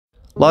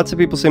Lots of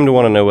people seem to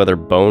want to know whether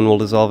bone will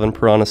dissolve in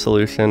Piranha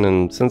solution,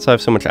 and since I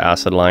have so much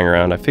acid lying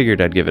around, I figured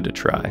I'd give it a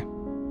try.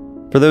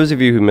 For those of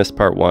you who missed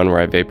part 1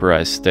 where I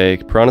vaporized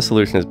steak, Piranha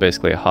solution is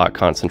basically a hot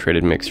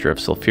concentrated mixture of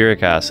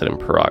sulfuric acid and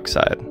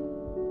peroxide.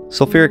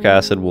 Sulfuric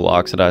acid will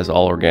oxidize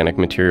all organic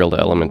material to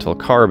elemental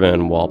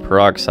carbon, while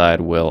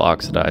peroxide will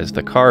oxidize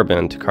the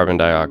carbon to carbon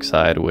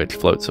dioxide, which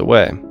floats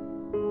away.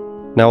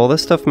 Now, while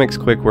this stuff makes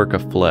quick work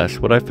of flesh,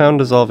 what I found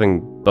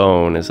dissolving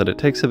bone is that it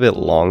takes a bit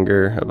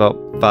longer, about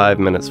 5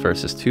 minutes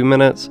versus 2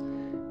 minutes,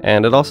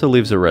 and it also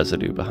leaves a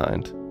residue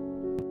behind.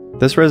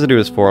 This residue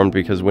is formed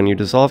because when you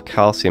dissolve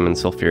calcium in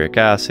sulfuric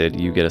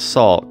acid, you get a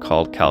salt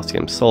called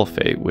calcium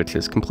sulfate, which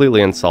is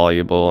completely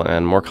insoluble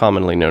and more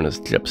commonly known as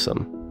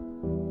gypsum.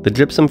 The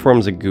gypsum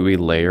forms a gooey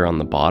layer on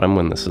the bottom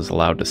when this is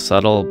allowed to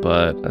settle,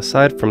 but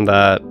aside from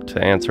that,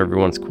 to answer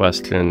everyone's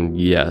question,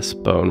 yes,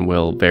 bone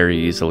will very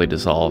easily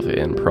dissolve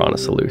in Piranha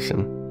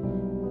solution.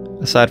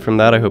 Aside from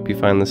that, I hope you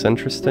find this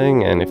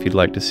interesting, and if you'd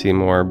like to see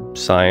more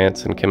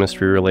science and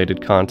chemistry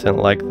related content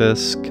like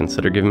this,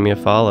 consider giving me a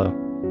follow.